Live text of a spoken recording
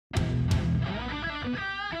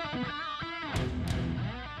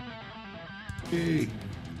Okay,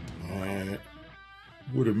 I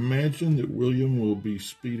would imagine that William will be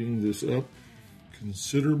speeding this up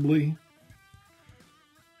considerably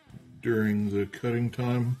during the cutting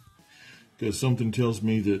time, because something tells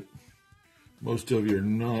me that most of you are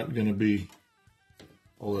not going to be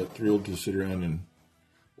all that thrilled to sit around and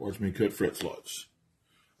watch me cut fret slots.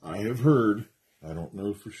 I have heard, I don't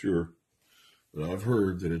know for sure, but I've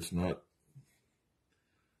heard that it's not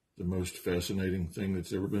the most fascinating thing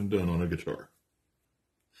that's ever been done on a guitar.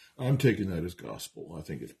 I'm taking that as gospel. I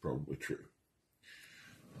think it's probably true.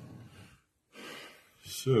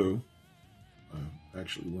 So, I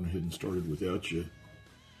actually went ahead and started without you,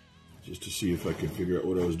 just to see if I could figure out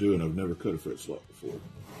what I was doing. I've never cut a fret slot before.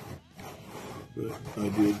 But I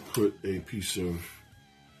did put a piece of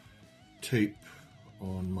tape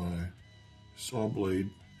on my saw blade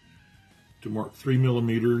to mark 3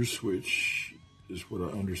 millimeters, which is what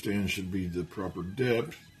I understand should be the proper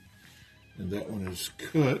depth. And that one is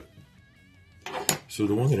cut. So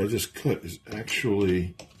the one that I just cut is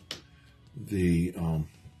actually the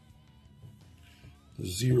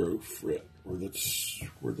 0 fret, or that's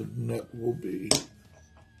where the nut will be.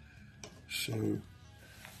 So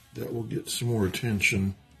that will get some more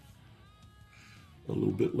attention a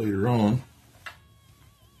little bit later on.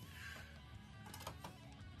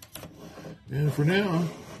 And for now,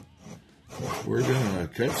 we're gonna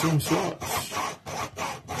cut some slots.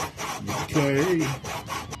 Okay.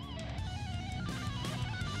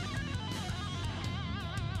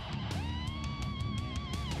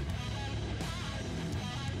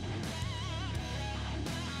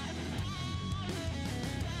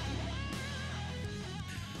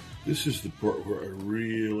 This is the part where I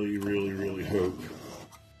really hope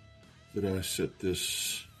that I set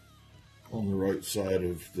this on the right side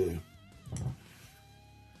of the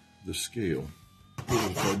scale.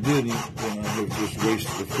 Because if I didn't, then I have just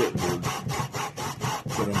wasted the fretboard.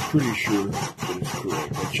 But I'm pretty sure that it's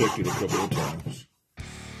correct. I checked it a couple of times.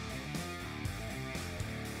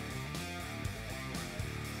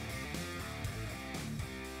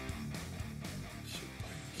 So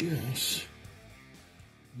I guess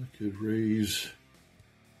I could raise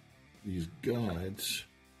these guides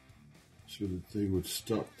so that they would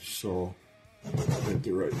stop the saw at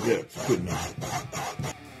the right depth, couldn't I?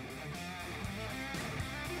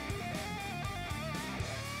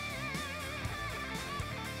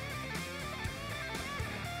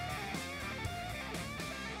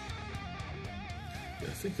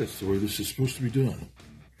 I think that's the way this is supposed to be done.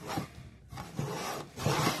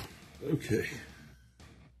 Okay.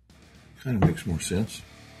 Kind of makes more sense.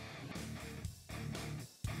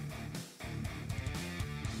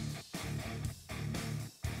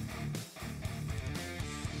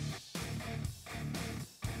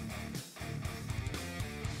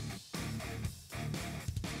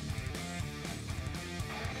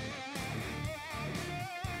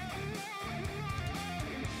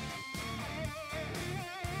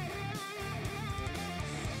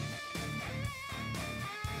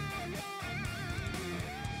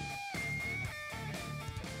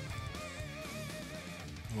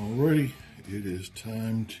 Alrighty, it is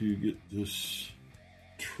time to get this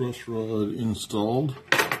truss rod installed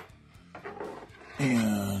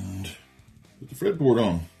and put the fretboard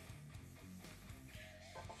on.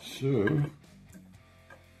 So,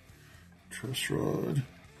 truss rod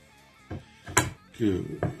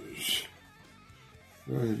goes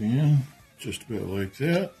right in, just about like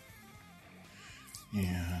that,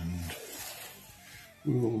 and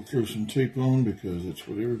we'll throw some tape on because that's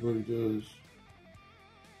what everybody does.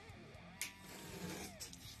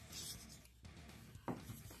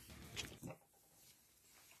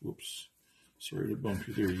 Whoops, sorry to bump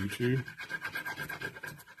you there, YouTube.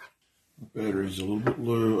 My battery's a little bit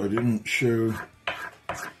low. I didn't show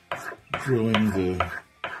drilling the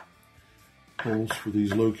holes for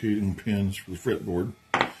these locating pins for the fretboard,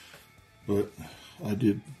 but I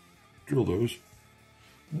did drill those.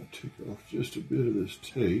 I'm going to take off just a bit of this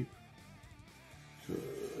tape,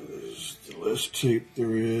 because the less tape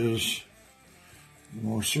there is, the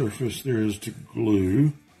more surface there is to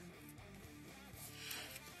glue.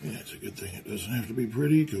 Yeah, it's a good thing it doesn't have to be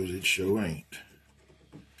pretty, because it sure ain't.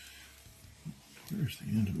 Where's the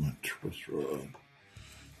end of my truss rod?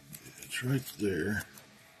 It's right there.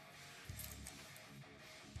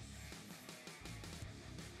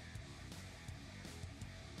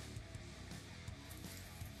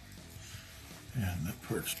 And that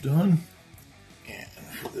part's done. And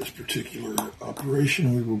for this particular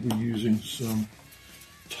operation, we will be using some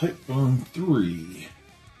Type Bond 3.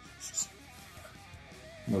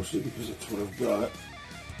 Mostly because it's what I've got.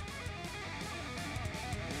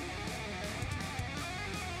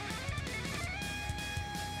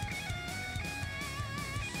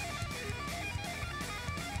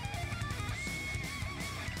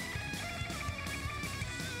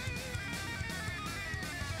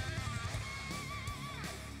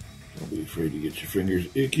 be afraid to get your fingers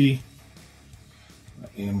icky.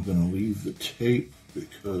 I am going to leave the tape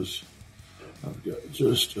because I've got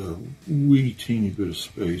just a wee teeny bit of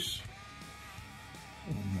space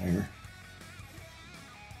on there.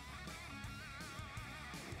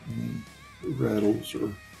 And rattles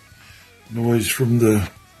or noise from the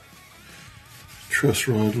truss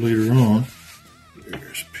rod later on.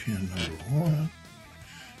 There's pin number 1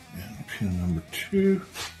 and pin number 2.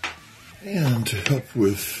 And to help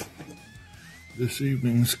with this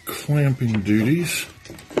evening's clamping duties,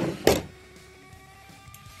 I'm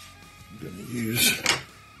going to use,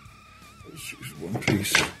 let's use one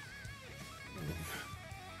piece of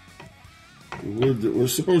the wood that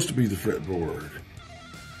was supposed to be the fretboard.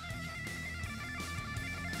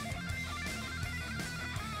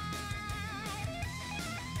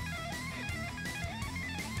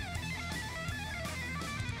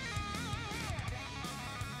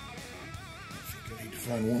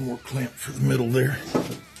 Find one more clamp for the middle there.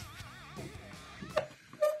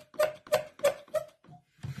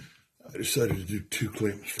 I decided to do 2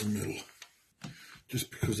 clamps for the middle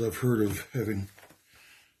just because I've heard of having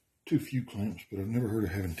too few clamps, but I've never heard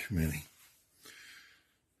of having too many.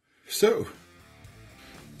 So,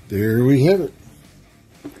 there we have it.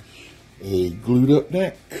 A glued up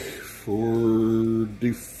neck for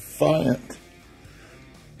Defiant.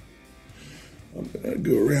 I'm going to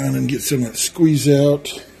go around and get some of that squeeze out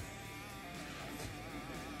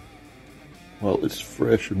while it's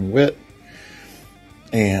fresh and wet.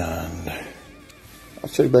 And I'll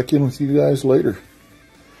check back in with you guys later.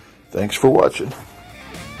 Thanks for watching.